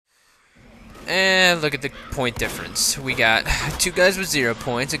And look at the point difference. We got 2 guys with 0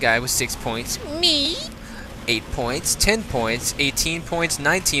 points, a guy with 6 points, me, 8 points, 10 points, 18 points,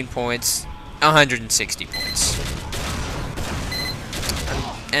 19 points, 160 points.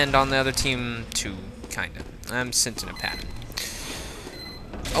 And on the other team, 2, kinda. I'm sensing a pattern.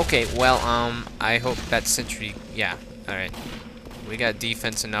 Okay, well, I hope that sentry, yeah, alright. We got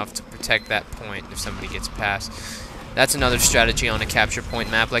defense enough to protect that point if somebody gets past. That's another strategy on a capture point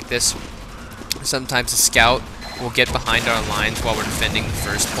map like this. Sometimes a scout will get behind our lines while we're defending the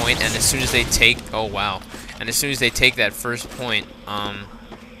first point, and as soon as they take, oh wow, and as soon as they take that first point, no!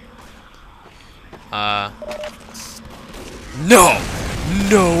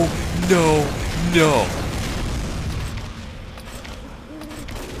 No! No! No!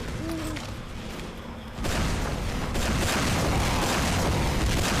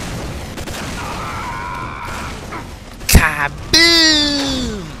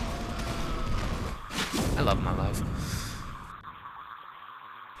 Kaboom! I love my life.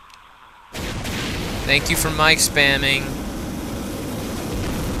 Thank you for mic spamming.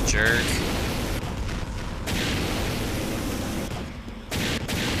 Jerk.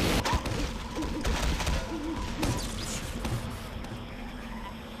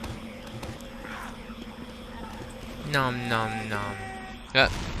 Nom nom nom. I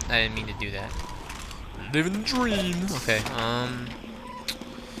didn't mean to do that. Living the dream. Okay,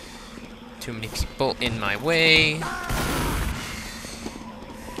 too many people in my way.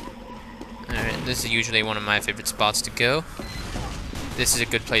 Alright, this is usually one of my favorite spots to go. This is a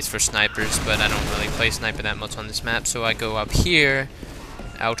good place for snipers, but I don't really play sniper that much on this map, so I go up here,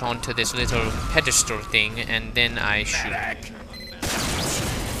 out onto this little pedestal thing, and then I shoot.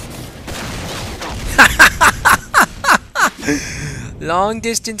 Long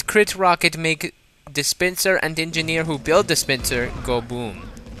distance crit rocket make dispenser and engineer who build dispenser go boom.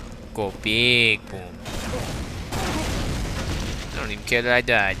 Go big boom. I don't even care that I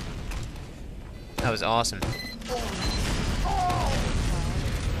died. That was awesome.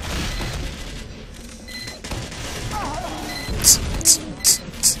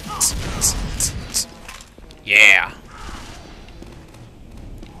 Yeah.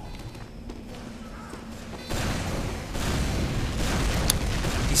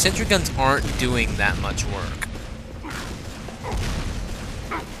 These sentry guns aren't doing that much work.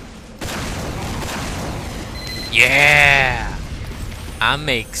 Yeah! I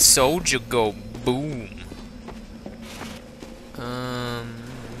make soldier go boom.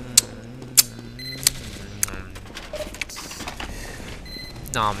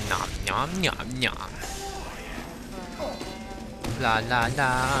 Nom nom nom nom nom. La la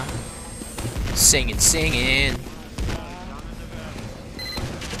la. Singing, singing.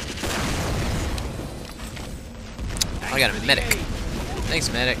 I got a medic. Thanks,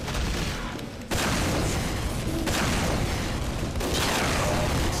 medic.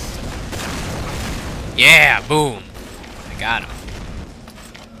 Yeah, boom. I got him.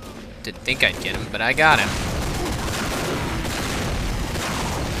 Didn't think I'd get him, but I got him.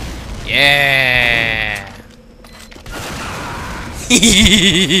 Yeah.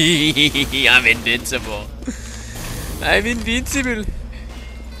 I'm invincible. I'm invincible.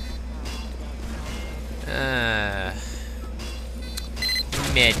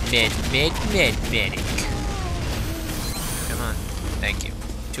 Medic. Come on. Thank you.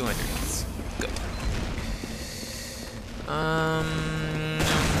 200. Go.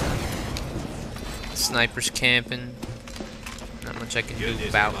 Snipers camping. Not much I can do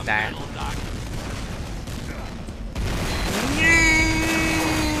about that.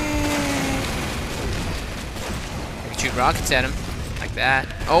 I can shoot rockets at him. Like that.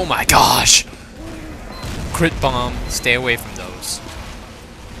 Oh my gosh! Crit bomb. Stay away from those.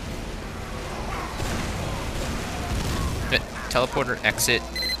 Teleporter exit.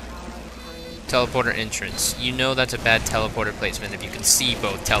 Teleporter entrance. You know that's a bad teleporter placement if you can see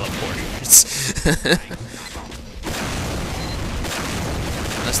both teleporters.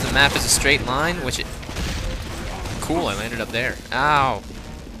 Unless the map is a straight line, which it... Cool, I landed up there. Ow!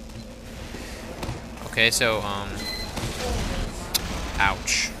 Okay, so,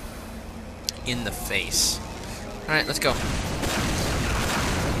 ouch. In the face. Alright, let's go.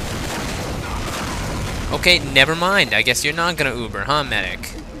 Okay, never mind. I guess you're not gonna Uber, huh,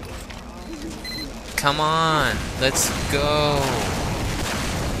 medic? Come on, let's go.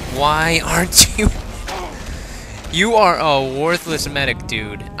 Why aren't you? You are a worthless medic,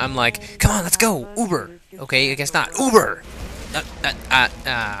 dude. I'm like, come on, let's go, Uber. Okay, I guess not. Uber.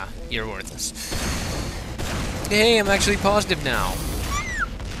 You're worthless. Hey, I'm actually positive now.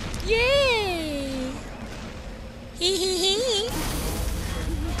 Yay! Hee hee hee.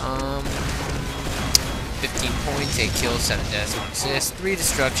 15 points, 8 kills, 7 deaths, 1 assist, 3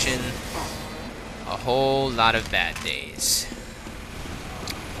 destruction. A whole lot of bad days.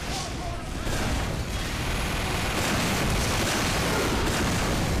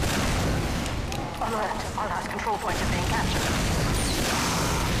 Alert! Our last control point is being captured.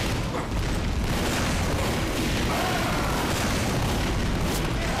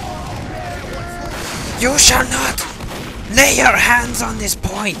 You shall not lay your hands on this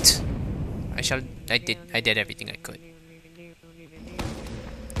point. I did everything I could.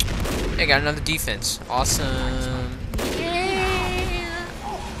 I got another defense. Awesome. Yeah.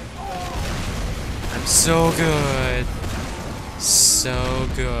 I'm so good. So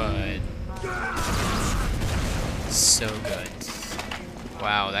good. So good.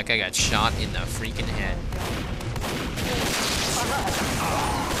 Wow, that guy got shot in the freaking head.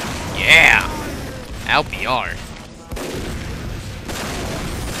 Yeah! LPR.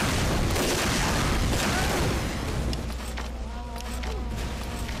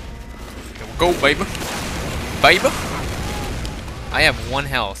 Here we go, baby. Baby! I have 1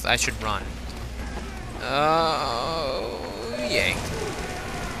 health. I should run. Yay.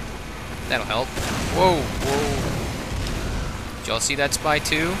 That'll help. Whoa, whoa. Did y'all see that spy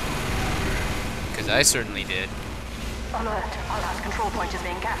too? Because I certainly did. Alert! Our last control point is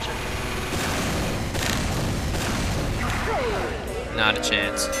being captured. Not a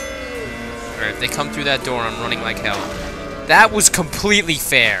chance. Alright, if they come through that door, I'm running like hell. That was completely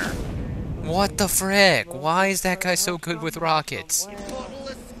fair. What the frick? Why is that guy so good with rockets?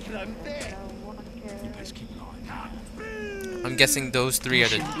 I'm guessing those 3 are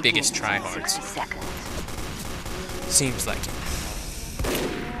the biggest tryhards. Seems like it.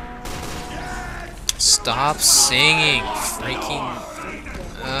 Stop singing, freaking...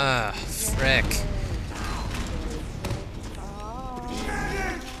 frick.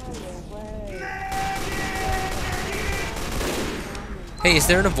 Hey, is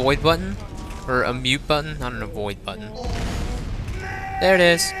there an avoid button? Or a mute button? Not an avoid button. There it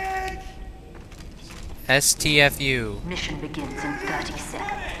is. STFU. Mission begins in 30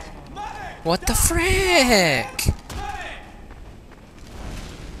 seconds. What the frick?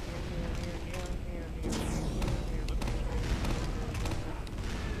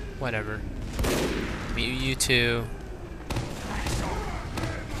 Whatever. Mute you too.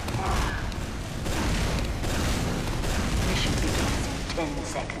 Mission begins in 10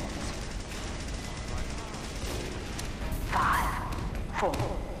 seconds. 5, 4,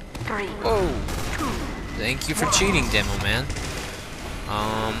 3, Whoa. 2. Thank you for cheating, Demo Man.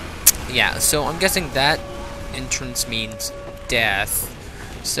 Yeah, so I'm guessing that entrance means death.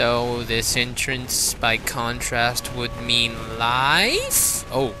 So this entrance, by contrast, would mean life?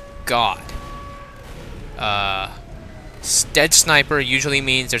 Oh, God. Dead sniper usually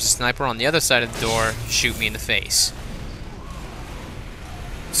means there's a sniper on the other side of the door, shoot me in the face.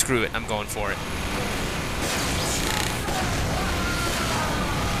 Screw it, I'm going for it.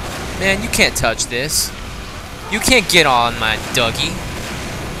 Man, you can't touch this. You can't get on my Dougie.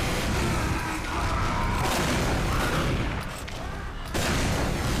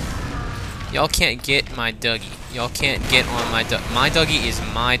 Y'all can't get my Dougie. Y'all can't get on my Dougie. My Dougie is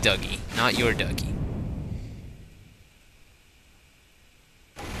my Dougie, not your Dougie.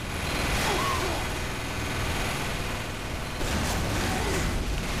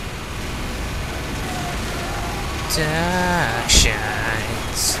 Dark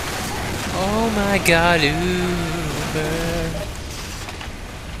shines. Oh my God, Uber.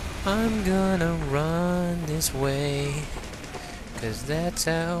 I'm gonna run this way, 'cause that's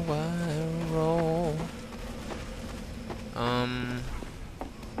how I roll.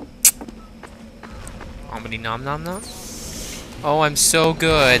 Omni nom nom nom. Oh, I'm so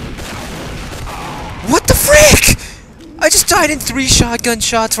good. What the frick? I just died in 3 shotgun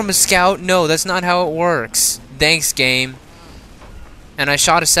shots from a scout? No, that's not how it works. Thanks, game. And I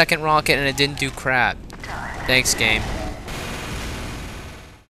shot a second rocket and it didn't do crap. Thanks, game.